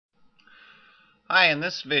Hi, in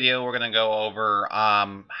this video we're going to go over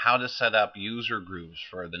how to set up user groups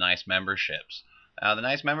for the Nice memberships. The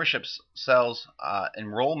Nice memberships sells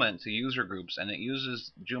enrollment to user groups, and it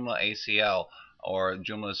uses Joomla ACL, or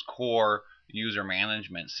Joomla's core user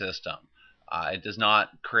management system. It does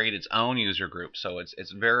not create its own user group, so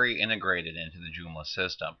it's very integrated into the Joomla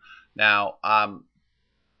system. Now,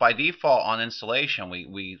 by default on installation,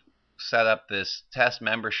 we set up this test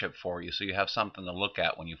membership for you, so you have something to look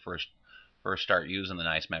at when you first start using the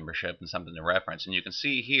Nice membership and something to reference. And you can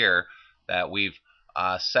see here that we've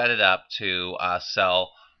set it up to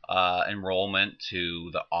sell enrollment to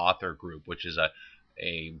the author group, which is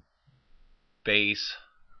a base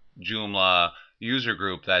Joomla user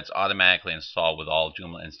group that's automatically installed with all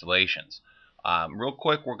Joomla installations. Real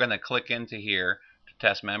quick, we're going to click into here to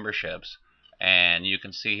test memberships, and you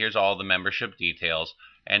can see here's all the membership details,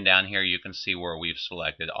 and down here you can see where we've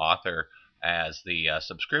selected author as the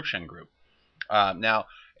subscription group. Now,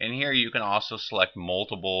 in here you can also select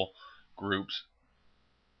multiple groups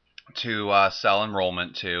to sell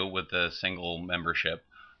enrollment to with the single membership.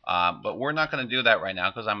 But we're not going to do that right now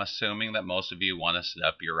because I'm assuming that most of you want to set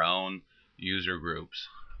up your own user groups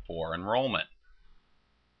for enrollment.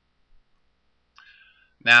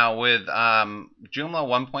 Now, with Joomla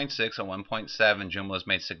 1.6 and 1.7, Joomla has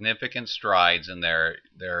made significant strides in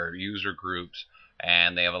their user groups,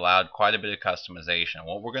 and they have allowed quite a bit of customization.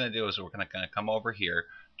 What we're going to do is we're going to come over here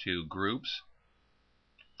to groups,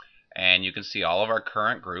 and you can see all of our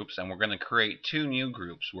current groups, and we're going to create two new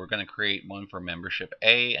groups. We're going to create one for membership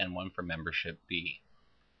A and one for membership B.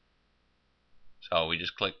 So we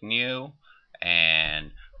just click new,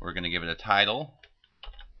 and we're going to give it a title,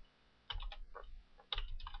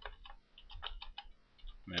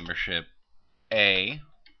 membership A,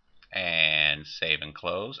 and save and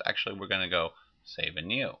close. Actually, we're going to go save and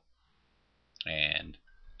new, and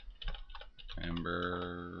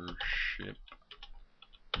membership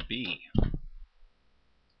B,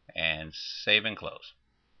 and save and close.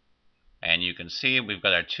 And you can see we've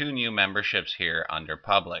got our two new memberships here under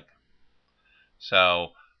public.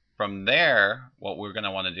 So from there, what we're going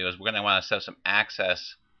to want to do is we're going to want to set some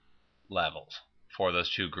access levels for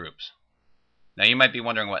those two groups. Now you might be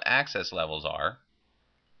wondering what access levels are,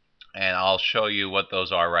 and I'll show you what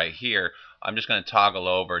those are right here. I'm just going to toggle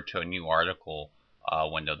over to a new article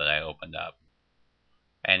window that I opened up.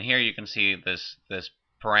 And here you can see this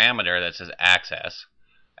parameter that says access,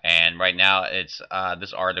 and right now it's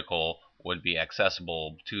this article would be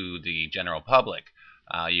accessible to the general public.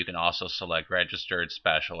 You can also select registered,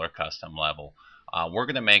 special, or custom level. We're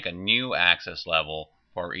going to make a new access level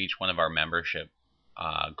for each one of our membership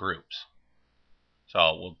groups.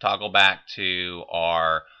 So we'll toggle back to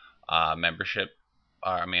our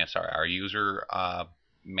our user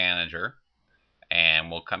manager, and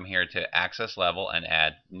we'll come here to access level and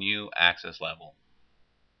add new access level.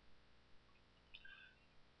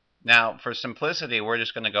 Now, for simplicity, we're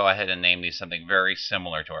just going to go ahead and name these something very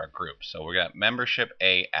similar to our group. So we're going to membership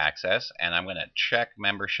A access, and I'm going to check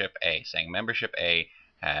membership A, saying membership A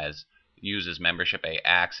uses membership A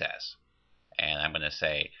access. And I'm going to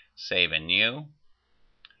say save and new.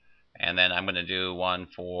 And then I'm going to do one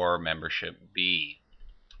for membership B.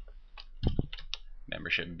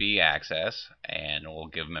 Membership B access, and we'll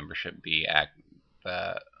give membership B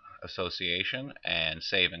association, and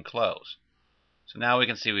save and close. So now we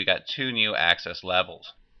can see we got two new access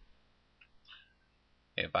levels.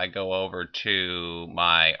 If I go over to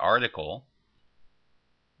my article,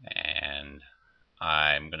 and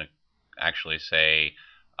I'm going to actually say,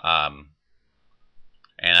 and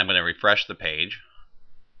I'm going to refresh the page,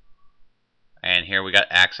 and here we got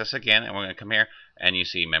access again, and we're going to come here, and you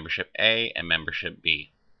see membership A and membership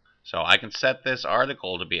B. So I can set this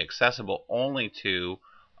article to be accessible only to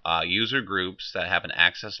user groups that have an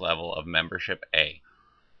access level of membership A,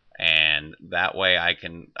 and that way I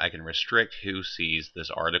can restrict who sees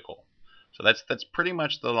this article. So that's pretty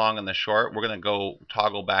much the long and the short. We're going to go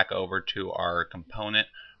toggle back over to our component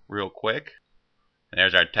real quick. And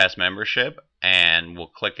there's our test membership, and we'll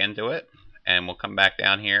click into it, and we'll come back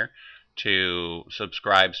down here to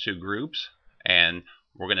subscribes to groups, and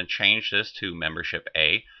we're going to change this to membership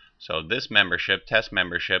A. So this membership, test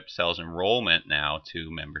membership, sells enrollment now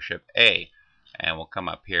to membership A, and we'll come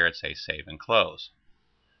up here and say save and close,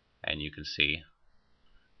 and you can see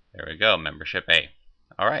there we go, membership A.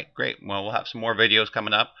 Alright, great. Well, we'll have some more videos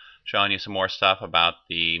coming up showing you some more stuff about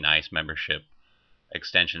the Nice membership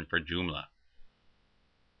extension for Joomla.